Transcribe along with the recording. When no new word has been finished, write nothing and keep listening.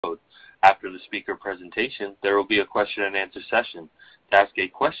After the speaker presentation, there will be a question and answer session. To ask a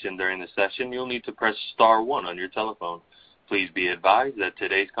question during the session, you'll need to press star 1 on your telephone. Please be advised that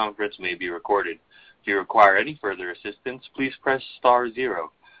today's conference may be recorded. If you require any further assistance, please press star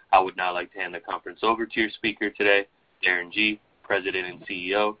 0. I would now like to hand the conference over to your speaker today, Darren Gee, President and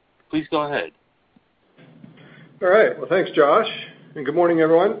CEO. Please go ahead. All right. Well, thanks, Josh, and good morning,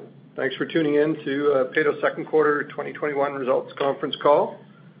 everyone. Thanks for tuning in to Peyto's second quarter 2021 results conference call.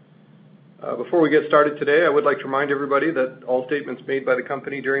 Before we get started today, I would like to remind everybody that all statements made by the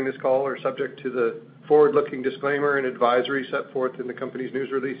company during this call are subject to the forward-looking disclaimer and advisory set forth in the company's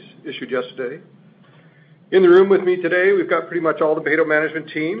news release issued yesterday. In the room with me today, we've got pretty much all the Peyto management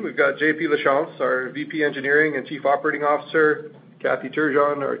team. We've got JP Lachance, our VP Engineering and Chief Operating Officer, Kathy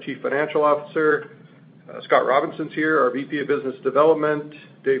Turgeon, our Chief Financial Officer, Scott Robinson's here, our VP of Business Development,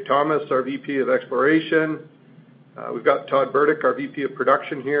 Dave Thomas, our VP of Exploration. We've got Todd Burdick, our VP of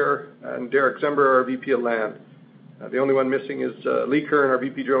Production here, and Derek Zember, our VP of Land. The only one missing is Lee Curran, our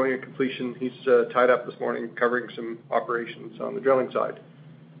VP Drilling and Completion. He's tied up this morning covering some operations on the drilling side.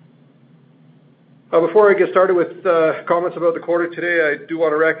 Before I get started with comments about the quarter today, I do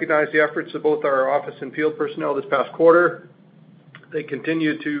want to recognize the efforts of both our office and field personnel this past quarter. They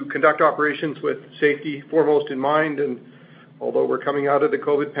continue to conduct operations with safety foremost in mind, and although we're coming out of the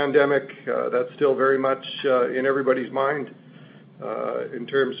COVID pandemic, that's still very much in everybody's mind in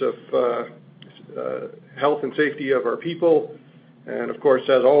terms of health and safety of our people. And of course,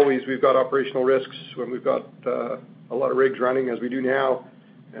 as always, we've got operational risks when we've got a lot of rigs running as we do now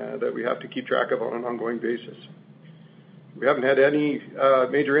that we have to keep track of on an ongoing basis. We haven't had any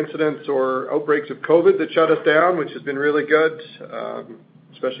major incidents or outbreaks of COVID that shut us down, which has been really good,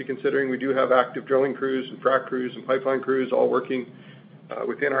 especially considering we do have active drilling crews and frac crews and pipeline crews all working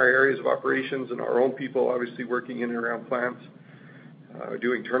within our areas of operations, and our own people obviously working in and around plants,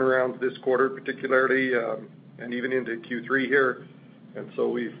 doing turnarounds this quarter particularly, and even into Q3 here. And so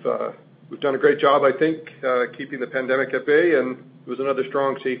we've done a great job, I think, keeping the pandemic at bay, and it was another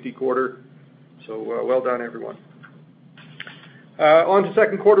strong safety quarter. So well done, everyone. On to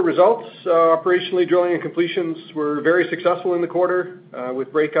second quarter results. Operationally, drilling and completions were very successful in the quarter,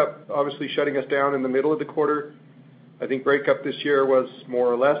 with breakup obviously shutting us down in the middle of the quarter. I think breakup this year was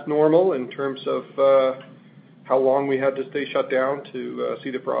more or less normal in terms of how long we had to stay shut down to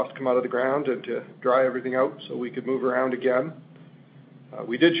see the frost come out of the ground and to dry everything out so we could move around again.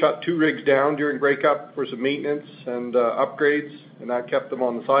 We did shut 2 rigs down during breakup for some maintenance and upgrades, and that kept them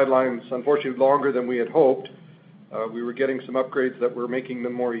on the sidelines, unfortunately, longer than we had hoped. We were getting some upgrades that were making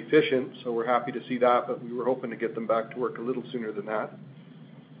them more efficient, so we're happy to see that, but we were hoping to get them back to work a little sooner than that.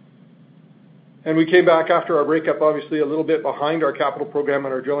 And we came back after our breakup, obviously, a little bit behind our capital program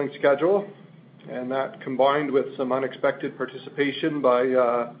and our drilling schedule, and that combined with some unexpected participation by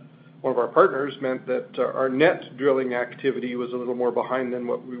one of our partners meant that our net drilling activity was a little more behind than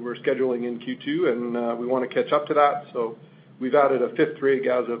what we were scheduling in Q2, and we want to catch up to that. So we've added a 5th rig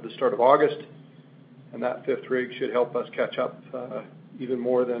as of the start of August, and that 5th rig should help us catch up even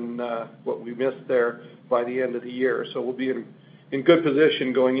more than what we missed there by the end of the year. So we'll be in good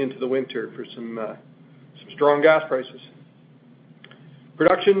position going into the winter for some strong gas prices.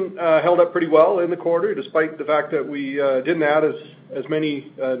 Production held up pretty well in the quarter, despite the fact that we didn't add as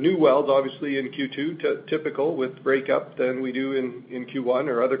many new wells, obviously, in Q2, typical with breakup, than we do in Q1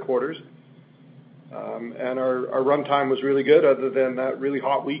 or other quarters. And our runtime was really good, other than that really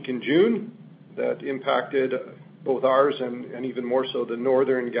hot week in June that impacted both ours and even more so the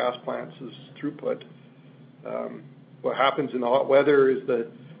northern gas plants' throughput. What happens in the hot weather is that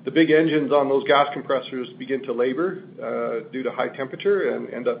the big engines on those gas compressors begin to labor due to high temperature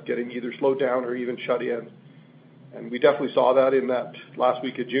and end up getting either slowed down or even shut in. And we definitely saw that in that last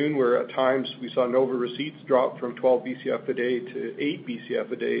week of June, where at times we saw NOVA receipts drop from 12 BCF a day to 8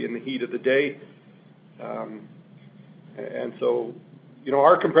 BCF a day in the heat of the day. And so, you know,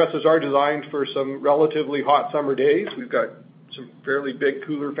 our compressors are designed for some relatively hot summer days. We've got some fairly big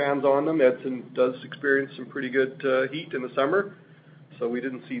cooler fans on them. Edson does experience some pretty good heat in the summer. So we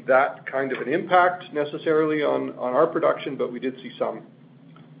didn't see that kind of an impact necessarily on our production, but we did see some.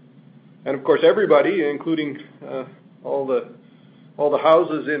 And of course, everybody, including all the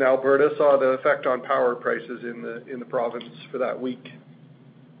houses in Alberta, saw the effect on power prices in the province for that week.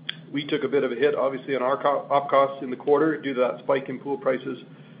 We took a bit of a hit, obviously, on our op costs in the quarter due to that spike in pool prices.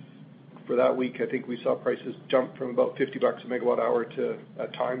 For that week, I think we saw prices jump from about $50 a megawatt hour to,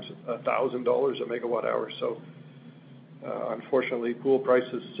 at times, $1,000 a megawatt hour. So, unfortunately, pool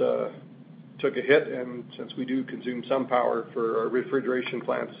prices took a hit, and since we do consume some power for our refrigeration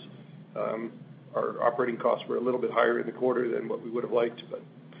plants, our operating costs were a little bit higher in the quarter than what we would have liked.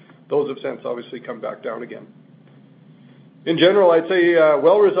 those have since obviously come back down again. In general, I'd say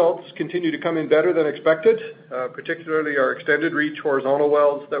well results continue to come in better than expected, particularly our extended reach horizontal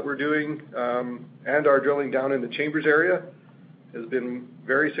wells that we're doing, and our drilling down in the Chambers area has been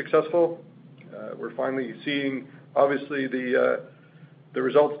very successful. We're finally seeing, obviously, the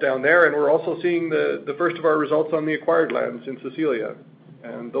results down there, and we're also seeing the first of our results on the acquired lands in Cecilia,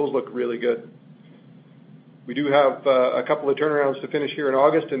 and those look really good. We do have a couple of turnarounds to finish here in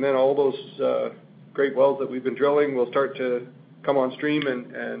August, and then all those great wells that we've been drilling will start to come on stream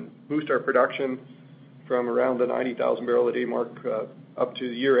and boost our production from around the 90,000 barrel a day mark up to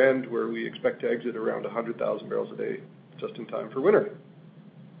year end, where we expect to exit around 100,000 barrels a day just in time for winter.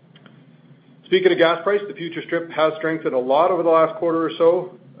 Speaking of gas price, the future strip has strengthened a lot over the last quarter or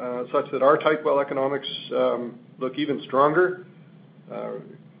so, such that our tight well economics look even stronger,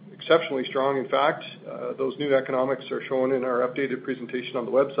 exceptionally strong in fact. Those new economics are shown in our updated presentation on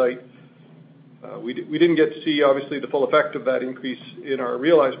the website. We didn't get to see, obviously, the full effect of that increase in our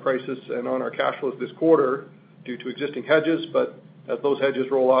realized prices and on our cash flows this quarter due to existing hedges, but as those hedges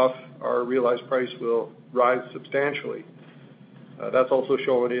roll off, our realized price will rise substantially. That's also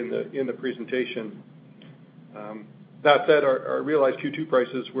shown in the presentation. That said, our realized Q2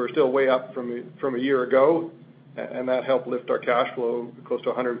 prices were still way up from a year ago, and that helped lift our cash flow close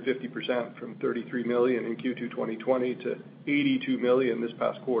to 150% from 33 million in Q2 2020 to 82 million this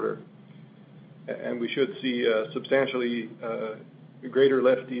past quarter. And we should see a substantially greater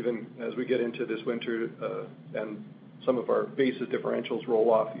lift even as we get into this winter and some of our basis differentials roll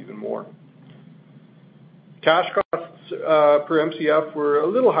off even more. Cash costs per MCF were a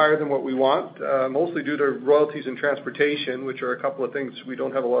little higher than what we want, mostly due to royalties and transportation, which are a couple of things we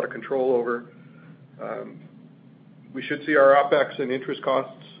don't have a lot of control over. We should see our OpEx and interest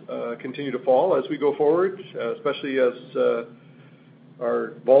costs continue to fall as we go forward, especially as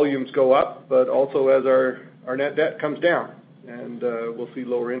our volumes go up, but also as our net debt comes down, and we'll see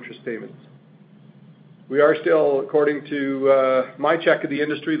lower interest payments. We are still, according to my check of the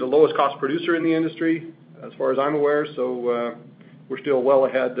industry, the lowest cost producer in the industry, as far as I'm aware, so we're still well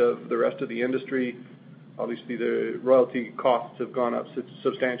ahead of the rest of the industry. Obviously, the royalty costs have gone up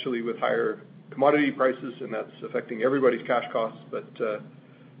substantially with higher commodity prices, and that's affecting everybody's cash costs, but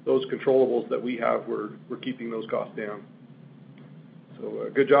those controllables that we have, we're keeping those costs down. So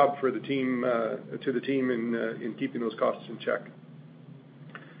good job for the team, in keeping those costs in check.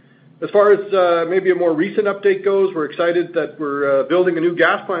 As far as maybe a more recent update goes, we're excited that we're building a new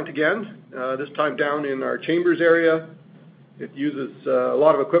gas plant again, this time down in our Chambers area. It uses a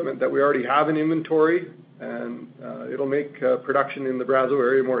lot of equipment that we already have in inventory, and it'll make production in the Brazeau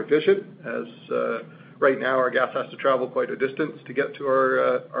area more efficient, as right now our gas has to travel quite a distance to get to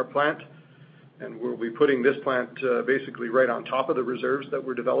our plant. And we'll be putting this plant basically right on top of the reserves that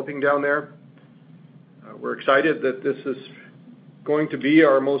we're developing down there. We're excited that this is going to be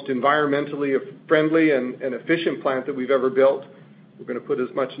our most environmentally friendly and efficient plant that we've ever built. We're going to put as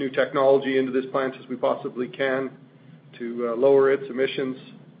much new technology into this plant as we possibly can to lower its emissions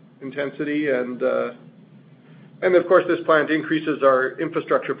intensity. And of course, this plant increases our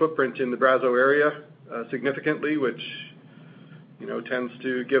infrastructure footprint in the Brazeau area significantly, which tends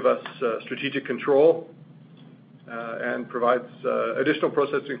to give us strategic control and provides additional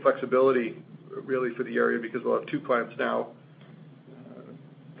processing flexibility really for the area, because we'll have two plants now,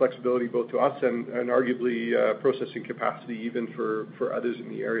 flexibility both to us and arguably processing capacity even for others in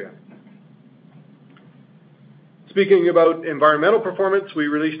the area. Speaking about environmental performance, we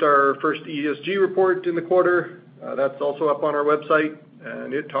released our first ESG report in the quarter. That's also up on our website,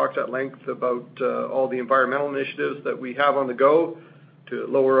 and it talks at length about all the environmental initiatives that we have on the go to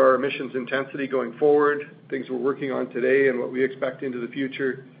lower our emissions intensity going forward, things we're working on today and what we expect into the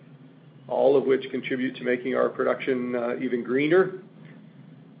future, all of which contribute to making our production even greener.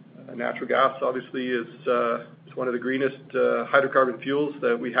 Natural gas obviously is one of the greenest hydrocarbon fuels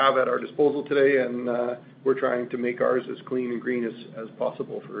that we have at our disposal today, and we're trying to make ours as clean and green as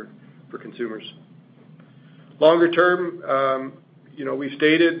possible for consumers. Longer term, we've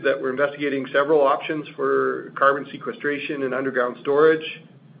stated that we're investigating several options for carbon sequestration and underground storage.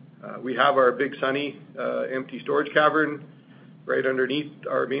 We have our Big Sunny empty storage cavern right underneath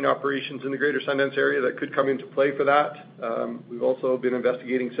our main operations in the Greater Sundance area that could come into play for that. We've also been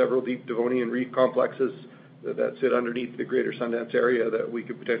investigating several deep Devonian reef complexes that sit underneath the Greater Sundance area that we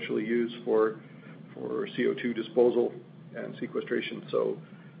could potentially use for CO2 disposal and sequestration. So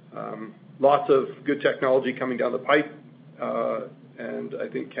lots of good technology coming down the pipe, and I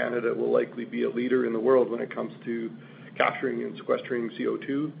think Canada will likely be a leader in the world when it comes to capturing and sequestering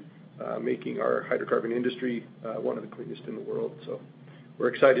CO2, making our hydrocarbon industry one of the cleanest in the world. So we're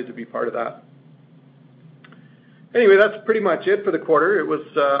excited to be part of that. Anyway, that's pretty much it for the quarter. It was,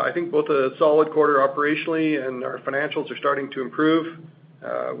 I think, both a solid quarter operationally, and our financials are starting to improve.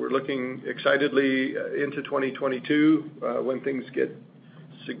 We're looking excitedly into 2022 when things get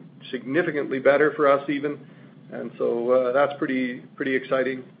significantly better for us even, and so that's pretty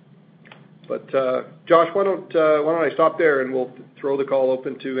exciting. But Josh, why don't I stop there, and we'll throw the call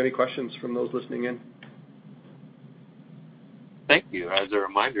open to any questions from those listening in. Thank you. As a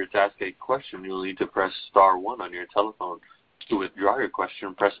reminder, to ask a question, you'll need to press star one on your telephone. To withdraw your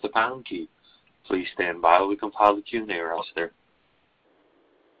question, press the pound key. Please stand by while we compile the Q&A roster.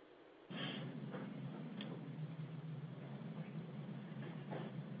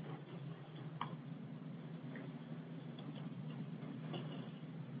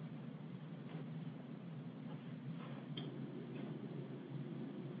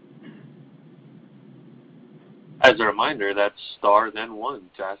 As a reminder, that's star then one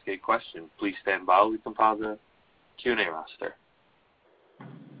to ask a question. Please stand by while we compile the Q&A roster.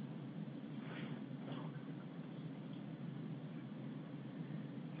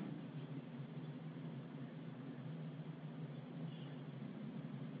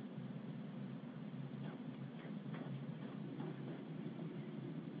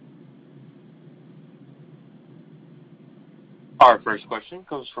 Our first question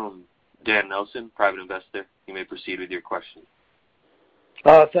comes from Dan Nelson, private investor. You may proceed with your question.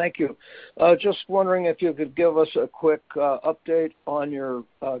 Thank you. Just wondering if you could give us a quick update on your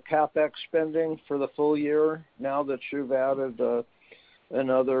CapEx spending for the full year now that you've added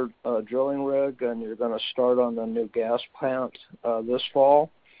another drilling rig and you're going to start on the new gas plant this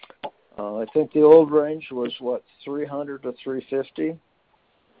fall. I think the old range was, 300 to 350?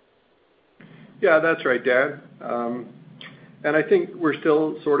 Yeah, that's right, Dan. And I think we're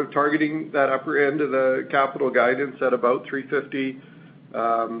still sort of targeting that upper end of the capital guidance at about 350.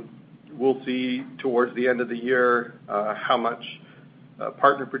 We'll see towards the end of the year how much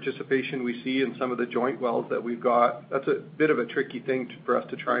partner participation we see in some of the joint wells that we've got. That's a bit of a tricky thing for us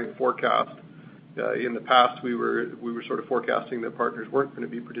to try and forecast. In the past, we were sort of forecasting that partners weren't going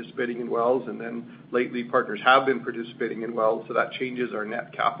to be participating in wells, and then lately partners have been participating in wells, so that changes our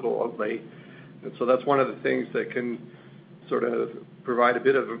net capital outlay. And so that's one of the things that can sort of provide a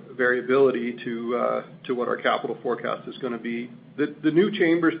bit of variability to what our capital forecast is going to be. The new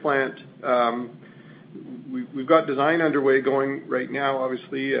Chambers plant, we've got design underway going right now,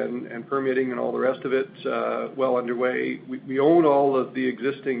 obviously, and permitting and all the rest of it well underway. We own all of the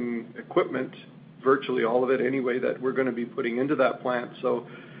existing equipment, virtually all of it anyway, that we're going to be putting into that plant. So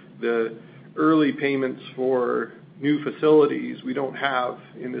the early payments for new facilities we don't have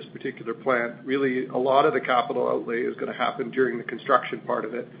in this particular plant. Really, a lot of the capital outlay is going to happen during the construction part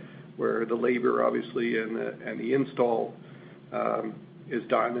of it, where the labor, obviously, and the install is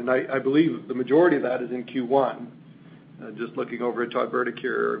done. And I believe the majority of that is in Q1. Just looking over at Todd Burdick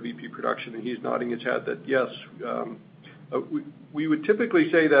here, our VP Production, and he's nodding his head that, yes, we would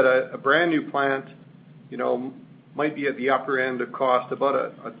typically say that a brand new plant, might be at the upper end of cost, about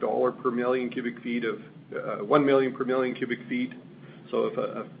a dollar per million cubic feet of 1 million per million cubic feet. So if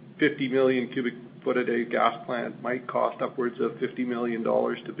a 50 million cubic foot a day gas plant might cost upwards of $50 million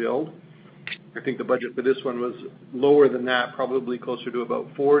to build. I think the budget for this one was lower than that, probably closer to about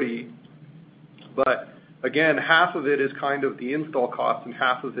 40. But again, half of it is kind of the install cost and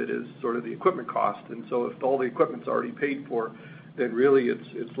half of it is sort of the equipment cost. And so if all the equipment's already paid for, then really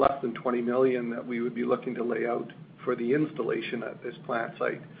it's less than 20 million that we would be looking to lay out for the installation at this plant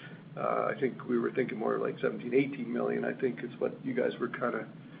site. I think we were thinking more like 17, 18 million, I think is what you guys were kind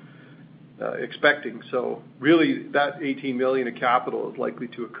of expecting. So really that 18 million of capital is likely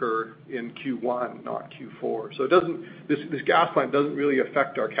to occur in Q1, not Q4. So it doesn't, this gas plant doesn't really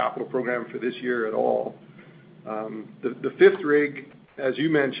affect our capital program for this year at all. The fifth rig, as you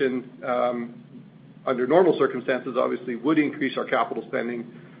mentioned, under normal circumstances, obviously would increase our capital spending.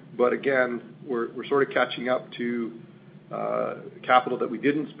 But again, we're sort of catching up to capital that we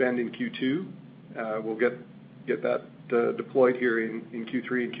didn't spend in Q2. We'll get that deployed here in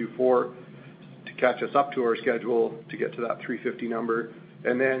Q3 and Q4 to catch us up to our schedule to get to that 350 number.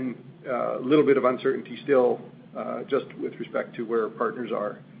 And then a little bit of uncertainty still just with respect to where our partners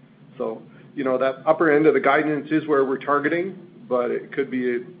are. So, that upper end of the guidance is where we're targeting, but it could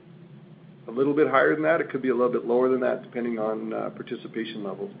be a little bit higher than that. It could be a little bit lower than that, depending on participation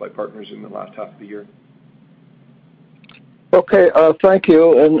levels by partners in the last half of the year. Okay, thank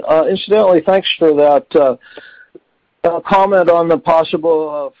you. And incidentally, thanks for that comment on the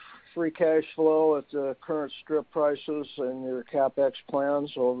possible free cash flow at the current strip prices and your CapEx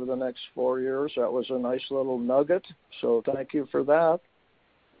plans over the next 4 years. That was a nice little nugget, so thank you for that.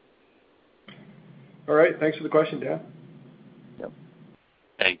 All right. Thanks for the question, Dan. Yep.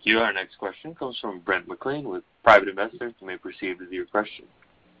 Thank you. Our next question comes from Brent McLean with Private Investor. You may proceed with your question.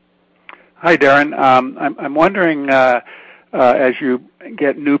 Hi, Darren. I'm wondering, as you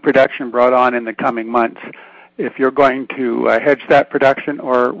get new production brought on in the coming months, if you're going to hedge that production,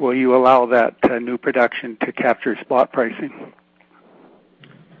 or will you allow that new production to capture spot pricing?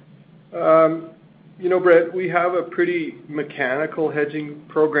 Brett, we have a pretty mechanical hedging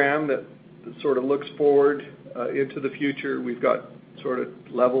program that sort of looks forward into the future. We've got sort of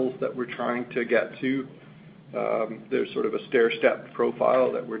levels that we're trying to get to. There's sort of a stair-step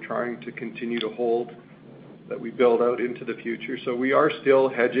profile that we're trying to continue to hold, that we build out into the future. So we are still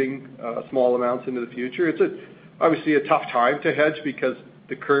hedging small amounts into the future. It's obviously a tough time to hedge because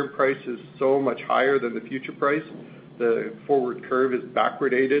the current price is so much higher than the future price. The forward curve is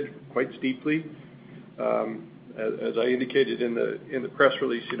backwardated quite steeply. As I indicated in the press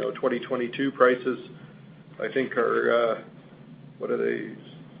release, 2022 prices, I think are what are they?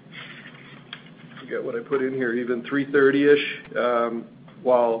 I forget what I put in here. Even 330-ish,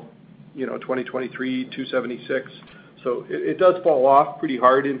 while 2023 276. So it does fall off pretty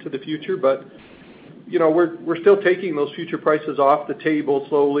hard into the future, but we're still taking those future prices off the table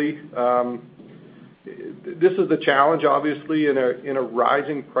slowly. This is the challenge, obviously, in a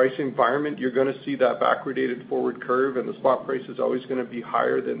rising price environment. You're going to see that backwardated forward curve, and the spot price is always going to be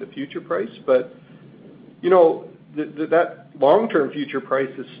higher than the future price. But that long-term future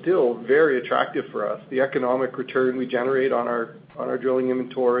price is still very attractive for us. The economic return we generate on our drilling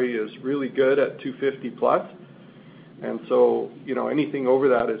inventory is really good at 250 plus, and so anything over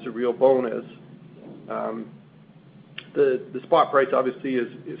that is a real bonus. The spot price obviously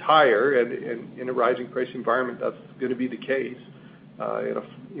is higher, and in a rising price environment, that's going to be the case.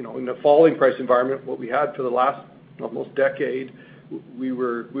 In a falling price environment, what we had for the last almost decade, we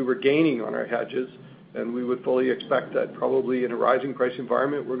were gaining on our hedges, and we would fully expect that probably in a rising price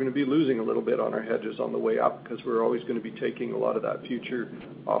environment, we're going to be losing a little bit on our hedges on the way up because we're always going to be taking a lot of that future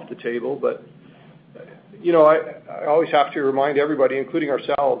off the table. But I always have to remind everybody, including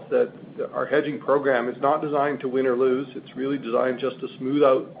ourselves, that our hedging program is not designed to win or lose. It's really designed just to smooth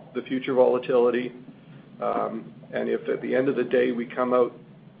out the future volatility. And if at the end of the day we come out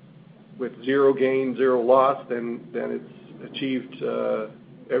with zero gain, zero loss, then it's achieved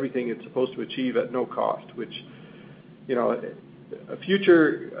everything it's supposed to achieve at no cost, which, a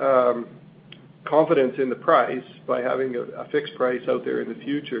future confidence in the price by having a fixed price out there in the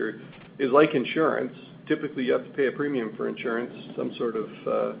future is like insurance. Typically, you have to pay a premium for insurance, some sort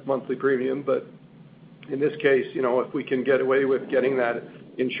of monthly premium. But in this case, if we can get away with getting that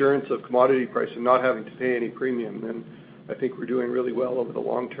insurance of commodity price and not having to pay any premium, then I think we're doing really well over the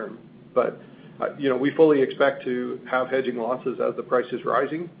long term. But we fully expect to have hedging losses as the price is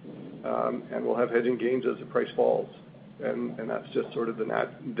rising, and we'll have hedging gains as the price falls. And that's just sort of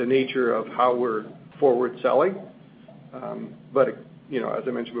the nature of how we're forward selling. But as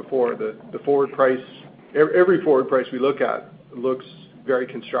I mentioned before, the forward price, every forward price we look at looks very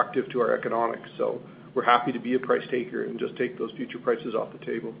constructive to our economics. So we're happy to be a price taker and just take those future prices off the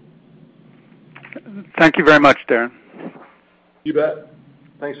table. Thank you very much, Darren. You bet.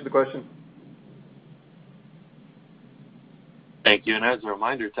 Thanks for the question. Thank you. And as a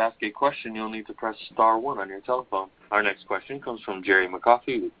reminder, to ask a question, you'll need to press star one on your telephone. Our next question comes from Jerry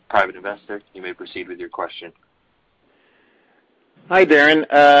McCoffey, private investor. You may proceed with your question. Hi, Darren.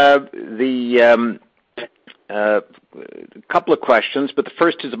 A couple of questions, but the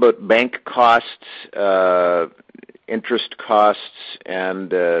first is about bank costs, interest costs, and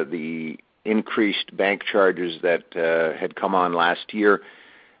the increased bank charges that had come on last year.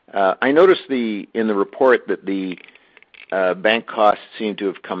 I noticed in the report that the bank costs seem to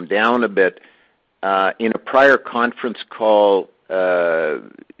have come down a bit. In a prior conference call,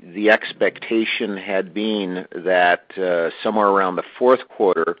 the expectation had been that somewhere around the fourth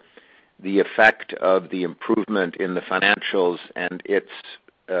quarter, the effect of the improvement in the financials and its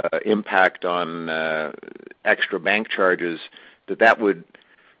impact on extra bank charges, that would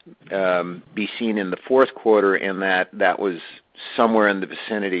be seen in the fourth quarter, and that was somewhere in the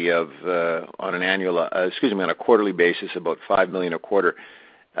vicinity of on a quarterly basis, about $5 million a quarter.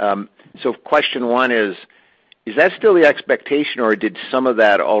 So question one is that still the expectation, or did some of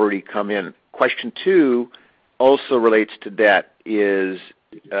that already come in? Question two also relates to debt. Is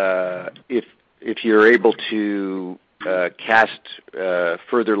if you're able to cast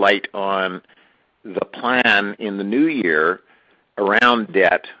further light on the plan in the new year around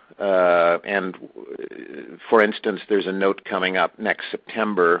debt, and for instance, there's a note coming up next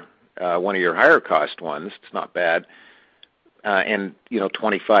September, one of your higher cost ones. It's not bad, and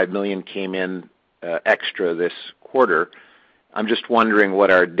 $25 million came in extra this quarter. I'm just wondering what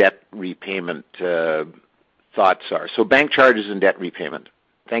our debt repayment thoughts are. So bank charges and debt repayment.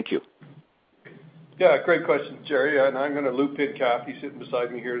 Thank you. Yeah, great question, Jerry. And I'm going to loop in Kathy sitting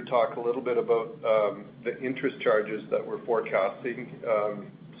beside me here to talk a little bit about the interest charges that we're forecasting.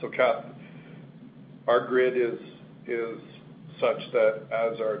 So, Kath, our grid is such that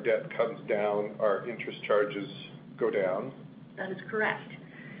as our debt comes down, our interest charges go down. That is correct.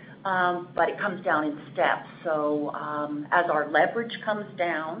 But it comes down in steps. So as our leverage comes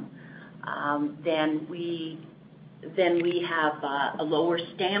down, then we have a lower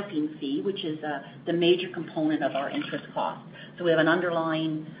stamping fee, which is the major component of our interest cost. So we have an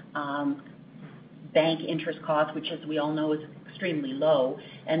underlying bank interest cost, which, as we all know, is extremely low,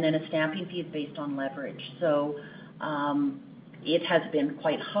 and then a stamping fee is based on leverage. So it has been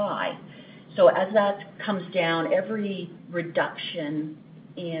quite high. So as that comes down, every reduction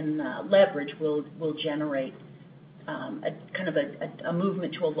in leverage will generate a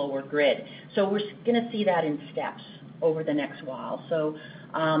movement to a lower grid. So we're going to see that in steps over the next while. So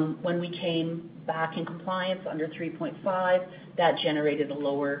when we came back in compliance under 3.5, that generated a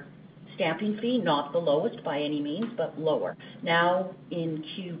lower stamping fee, not the lowest by any means, but lower. Now in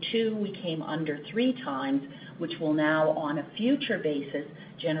Q2, we came under 3 times, which will now on a future basis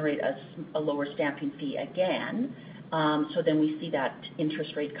generate a lower stamping fee again. So then we see that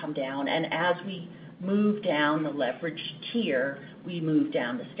interest rate come down. And as we move down the leverage tier, we move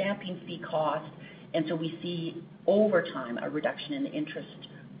down the stamping fee cost. And so we see over time a reduction in the interest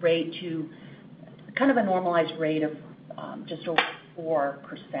rate to kind of a normalized rate of just over 4%,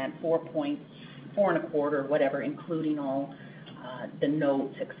 4.25%, whatever, including all the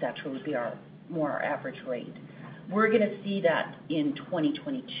notes, et cetera, would be our average rate. We're going to see that in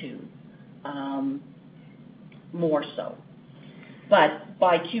 2022, more so. But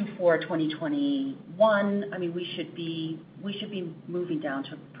by Q4 2021, I mean, we should be moving down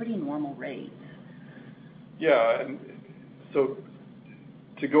to pretty normal rates. Yeah, and so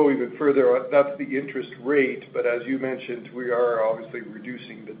to go even further, that's the interest rate, but as you mentioned, we are obviously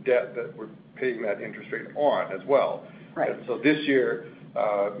reducing the debt that we're paying that interest rate on as well. Right. And so this year,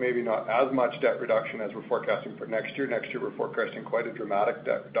 maybe not as much debt reduction as we're forecasting for next year. Next year, we're forecasting quite a dramatic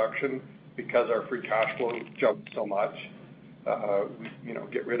debt reduction because our free cash flow jumped so much. We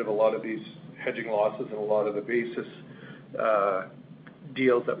get rid of a lot of these hedging losses and a lot of the basis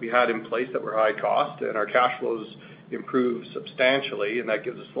deals that we had in place that were high cost, and our cash flows improve substantially, and that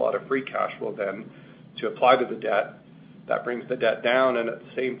gives us a lot of free cash flow then to apply to the debt. That brings the debt down, and at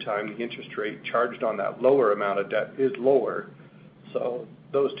the same time, the interest rate charged on that lower amount of debt is lower. So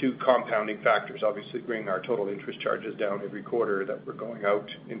those two compounding factors obviously bring our total interest charges down every quarter that we're going out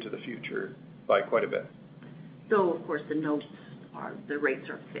into the future by quite a bit. So, of course, the rates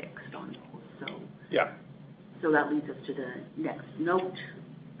are fixed on those. So yeah. So that leads us to the next note,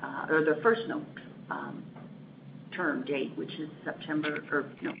 or the first note term date, which is September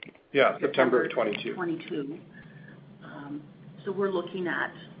September 22. 22. So we're looking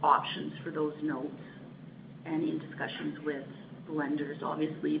at options for those notes and in discussions with the lenders.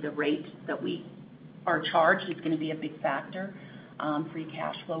 Obviously, the rate that we are charged is going to be a big factor. Free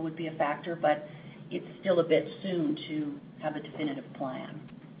cash flow would be a factor, but it's still a bit soon to have a definitive plan.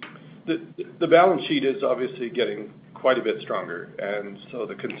 The balance sheet is obviously getting quite a bit stronger, and so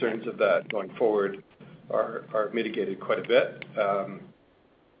the concerns of that going forward are mitigated quite a bit.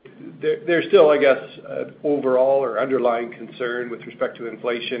 There's still, I guess, an overall or underlying concern with respect to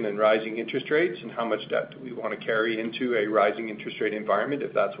inflation and rising interest rates and how much debt do we want to carry into a rising interest rate environment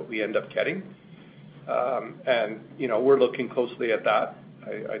if that's what we end up getting. And we're looking closely at that.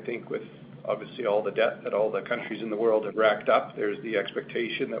 I think with obviously all the debt that all the countries in the world have racked up, there's the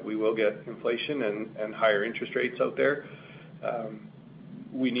expectation that we will get inflation and higher interest rates out there.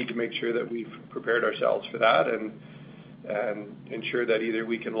 We need to make sure that we've prepared ourselves for that and ensure that either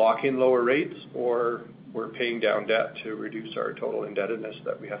we can lock in lower rates or we're paying down debt to reduce our total indebtedness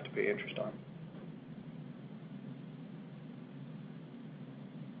that we have to pay interest on.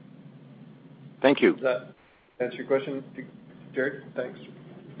 Thank you. Does that answer your question, Jared? Thanks.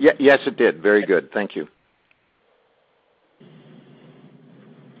 Yeah, yes, it did. Very good. Thank you.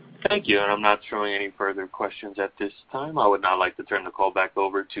 Thank you, and I'm not showing any further questions at this time. I would now like to turn the call back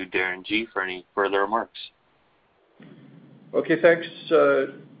over to Darren Gee for any further remarks. Okay, thanks,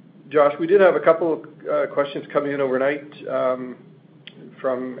 Josh. We did have a couple of questions coming in overnight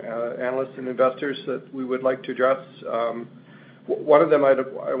from analysts and investors that we would like to address. One of them I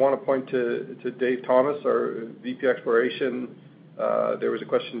want to point to Dave Thomas, our VP Exploration. There was a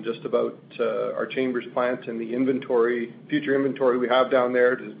question just about our Chambers plant and the future inventory we have down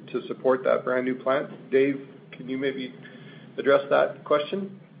there to support that brand new plant. Dave, can you maybe address that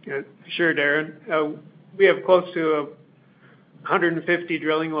question? Yeah, sure, Darren. We have close to 150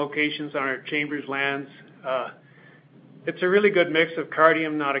 drilling locations on our Chambers lands. It's a really good mix of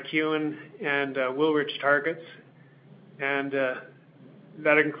Cardium, Notikewin, and Wilrich targets, and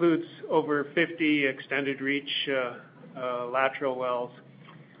that includes over 50 extended reach lateral wells.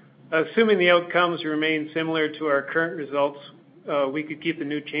 Assuming the outcomes remain similar to our current results, we could keep the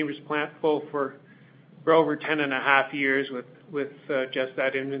new Chambers plant full for over 10.5 years with just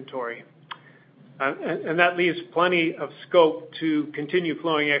that inventory. And that leaves plenty of scope to continue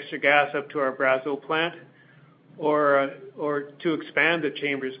flowing extra gas up to our Brazeau plant or to expand the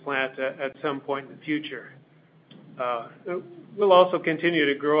Chambers plant at some point in the future. We'll also continue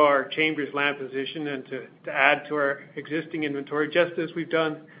to grow our Chambers land position and to add to our existing inventory, just as we've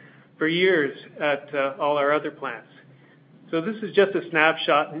done for years at all our other plants. So this is just a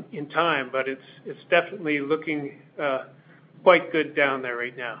snapshot in time, but it's definitely looking quite good down there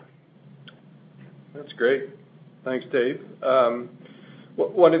right now. That's great. Thanks, Dave.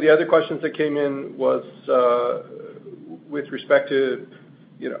 One of the other questions that came in was with respect to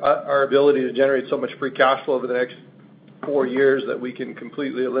our ability to generate so much free cash flow over the next 4 years that we can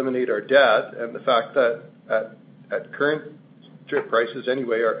completely eliminate our debt, and the fact that at current strip prices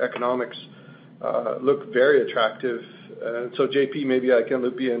anyway, our economics look very attractive. So JP, maybe I can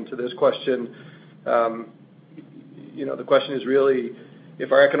loop you into this question. The question is really,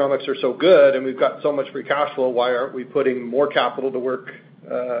 if our economics are so good and we've got so much free cash flow, why aren't we putting more capital to work,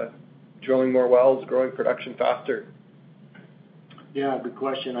 drilling more wells, growing production faster? Yeah, good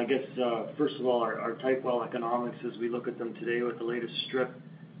question. I guess, first of all, our type well economics, as we look at them today with the latest strip,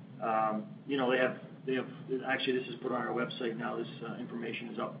 they have actually, this is put on our website now. This information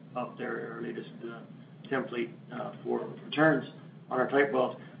is up there, our latest template for returns on our type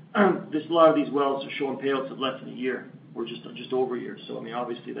wells. A lot of these wells are showing payouts of less than a year, or just over a year. So I mean,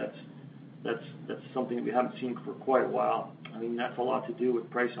 obviously that's something that we haven't seen for quite a while. I mean, that's a lot to do with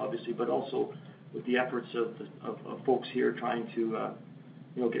price, obviously, but also with the efforts of folks here trying to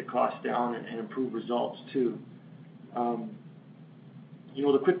get costs down and improve results too.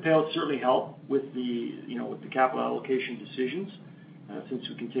 The quick payouts certainly help with the capital allocation decisions, since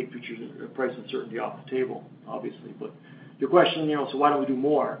we can take future price uncertainty off the table, obviously. But your question, so why don't we do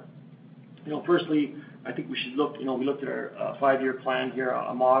more? Firstly, I think we should look. We looked at our 5-year plan here,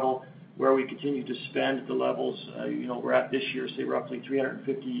 a model where we continue to spend at the levels. We're at this year, say roughly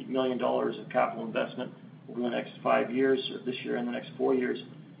 $350 million of capital investment over the next 5 years, or this year and the next 4 years.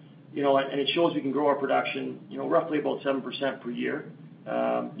 And it shows we can grow our production, roughly about 7% per year.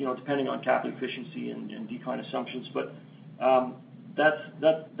 Depending on capital efficiency and decline assumptions, but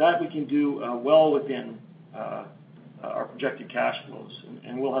that we can do well within our projected cash flows,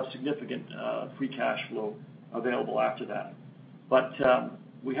 and we'll have significant free cash flow available after that. But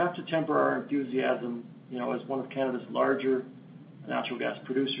we have to temper our enthusiasm, as one of Canada's larger natural gas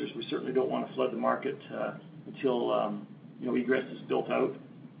producers. We certainly don't want to flood the market until egress is built out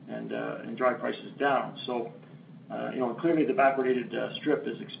and drive prices down. So. Clearly the backwardated strip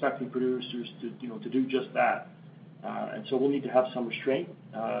is expecting producers to do just that. And so we'll need to have some restraint,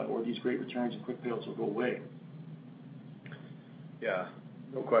 or these great returns and quick payouts will go away. Yeah,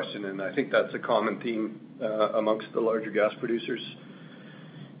 no question. And I think that's a common theme amongst the larger gas producers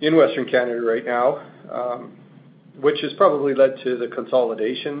in Western Canada right now, which has probably led to the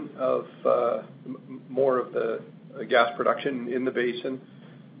consolidation of more of the gas production in the basin.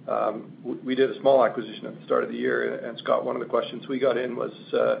 We did a small acquisition at the start of the year, and Scott, one of the questions we got in was,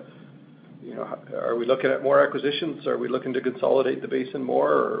 are we looking at more acquisitions? Are we looking to consolidate the basin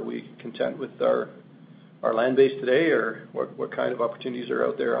more, or are we content with our land base today, or what kind of opportunities are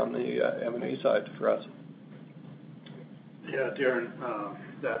out there on the M&A side for us? Yeah, Darren,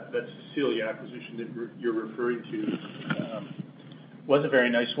 that Cecilia acquisition that you're referring to was a very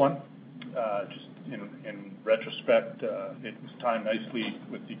nice one. Just in retrospect, it was timed nicely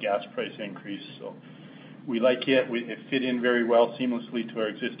with the gas price increase, so we like it. It fit in very well seamlessly to our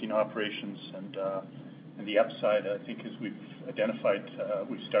existing operations, and the upside, I think, as we've identified,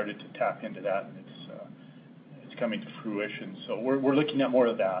 we've started to tap into that, and it's coming to fruition. So we're looking at more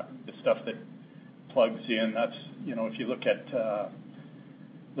of that, the stuff that plugs in. That's if you look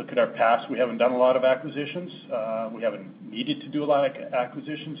at our past, we haven't done a lot of acquisitions. We haven't needed to do a lot of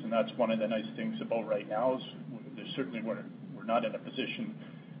acquisitions, and that's one of the nice things about right now is we're not in a position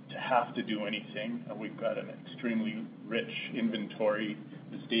to have to do anything. We've got an extremely rich inventory,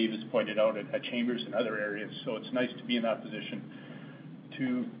 as Dave has pointed out, at Chambers and other areas. So it's nice to be in that position.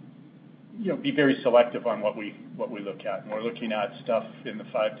 to be very selective on what we look at. And we're looking at stuff in the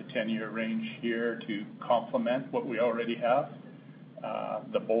 5 to 10 year range here to complement what we already have.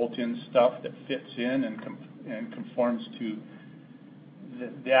 The bolt-in stuff that fits in and conforms to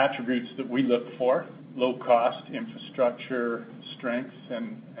the attributes that we look for: low cost, infrastructure, strength,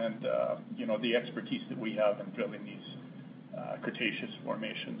 and the expertise that we have in drilling these Cretaceous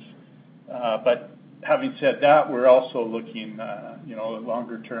formations. But having said that, we're also looking,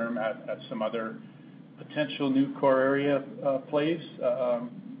 longer term at some other potential new core area plays.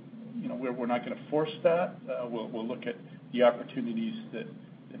 We're not going to force that. We'll look at the opportunities that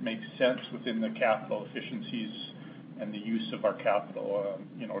make sense within the capital efficiencies and the use of our capital,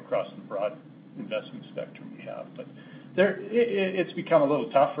 across the broad investment spectrum we have. But it's become a little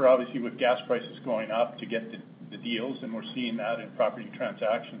tougher, obviously, with gas prices going up to get the deals, and we're seeing that in property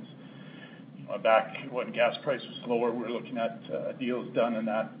transactions. Back when gas price was lower, we were looking at deals done in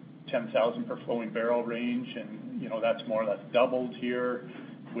that 10,000 per flowing barrel range, and that's more or less doubled here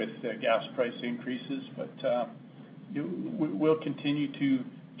with gas price increases. But we'll continue to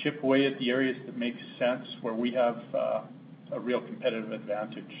chip away at the areas that make sense, where we have a real competitive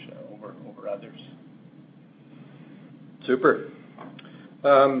advantage over others. Super.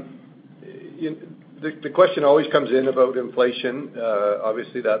 The question always comes in about inflation.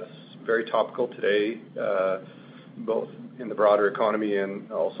 Obviously, that's very topical today, both in the broader economy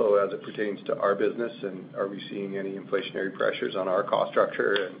and also as it pertains to our business. And are we seeing any inflationary pressures on our cost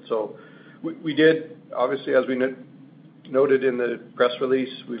structure? And so we did, obviously, as we noted in the press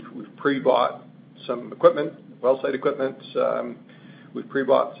release, we've pre-bought some equipment, well site equipment. We've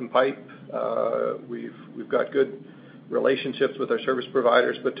pre-bought some pipe. We've got good relationships with our service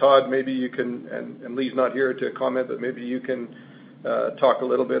providers. But Todd, maybe you can, and Lee's not here to comment, but maybe you can talk a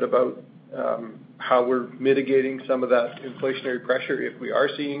little bit about how we're mitigating some of that inflationary pressure if we are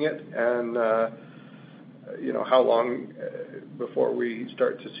seeing it, and how long before we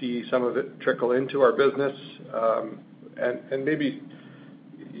start to see some of it trickle into our business. And maybe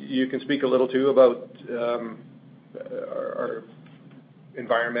you can speak a little too about our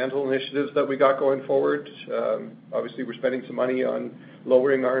environmental initiatives that we got going forward. Obviously, we're spending some money on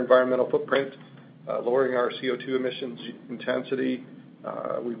lowering our environmental footprint, lowering our CO2 emissions intensity.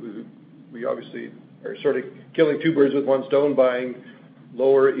 We obviously are sort of killing two birds with one stone, buying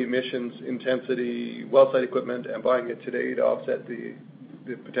lower emissions intensity well site equipment and buying it today to offset the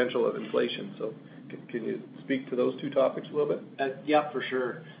potential of inflation. So can you speak to those two topics a little bit? Yeah, for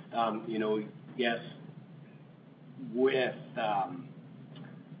sure. Yes, with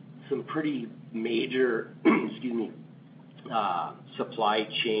some pretty major supply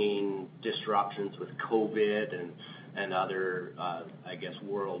chain disruptions with COVID and other,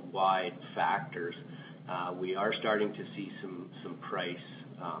 worldwide factors, we are starting to see some price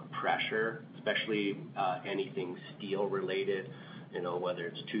pressure, especially anything steel related, whether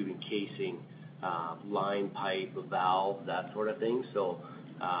it's tubing, casing, line pipe, valve, that sort of thing. So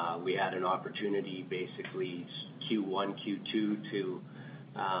we had an opportunity basically Q1, Q2 to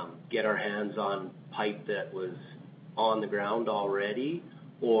get our hands on pipe that was on the ground already,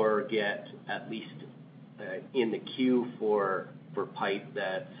 or get at least in the queue for pipe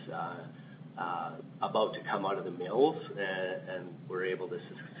that's about to come out of the mills, and we're able to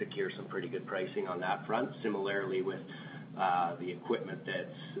secure some pretty good pricing on that front. Similarly with the equipment that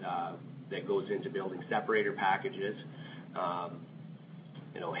goes into building separator packages,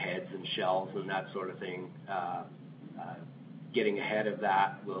 heads and shells and that sort of thing. Getting ahead of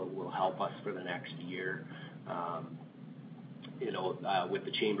that will help us for the next year. With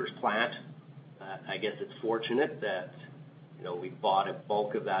the Chambers plant, I guess it's fortunate that we bought a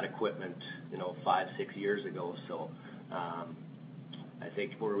bulk of that equipment 5-6 years ago. So I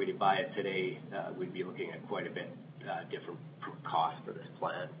think were we to buy it today, we'd be looking at quite a bit different cost for this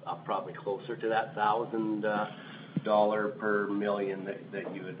plant, probably closer to that $1,000 per million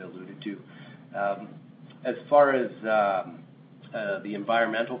that you had alluded to. As far as the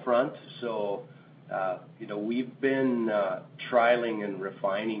environmental front, so we've been trialing and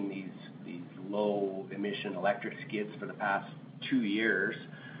refining these low emission electric skids for the past 2 years.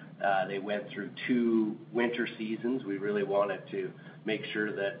 They went through 2 winter seasons. We really wanted to make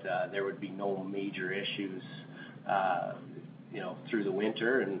sure that there would be no major issues through the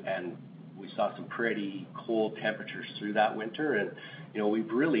winter, and we saw some pretty cold temperatures through that winter. And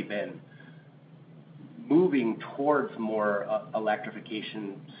we've really been moving towards more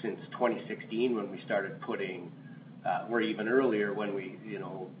electrification since 2016, when we started putting, or even earlier when we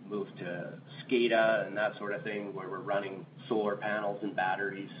moved to SCADA and that sort of thing, where we're running solar panels and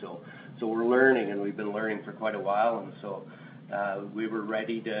batteries. So we're learning, and we've been learning for quite a while. And so we were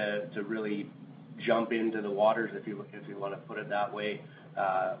ready to really jump into the waters, if you want to put it that way,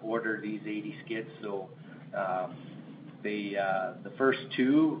 order these 80 skids. So the first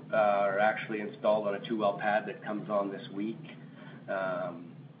 2 are actually installed on a 2-well pad that comes on this week.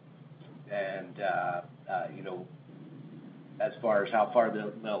 As far as how far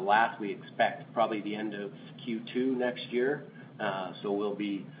they'll last, we expect probably the end of Q2 next year. So we'll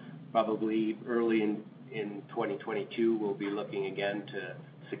be probably early in 2022, we'll be looking again to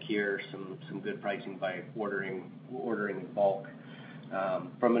secure some good pricing by ordering in bulk.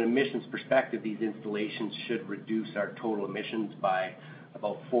 From an emissions perspective, these installations should reduce our total emissions by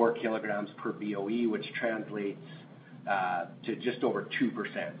about 4 kilograms per BOE, which translates to just over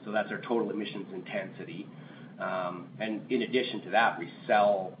 2%. So that's our total emissions intensity. And in addition to that, we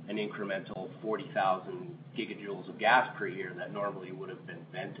sell an incremental 40,000 gigajoules of gas per year that normally would have been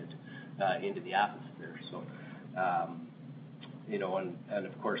vented into the atmosphere. So, and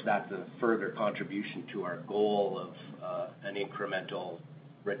of course, that's a further contribution to our goal of an incremental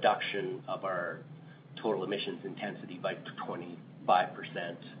reduction of our total emissions intensity by 25%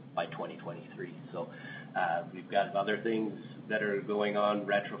 by 2023. So we've got other things that are going on,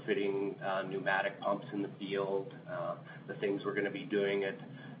 retrofitting pneumatic pumps in the field, the things we're going to be doing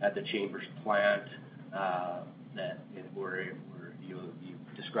at the Chambers plant that you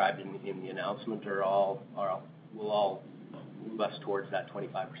described in the announcement will all move us towards that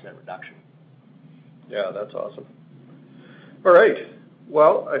 25% reduction. Yeah, that's awesome. All right.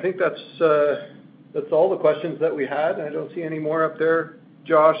 Well, I think that's all the questions that we had. I don't see any more up there,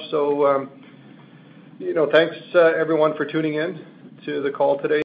 Josh. So, thanks everyone for tuning in to the call today.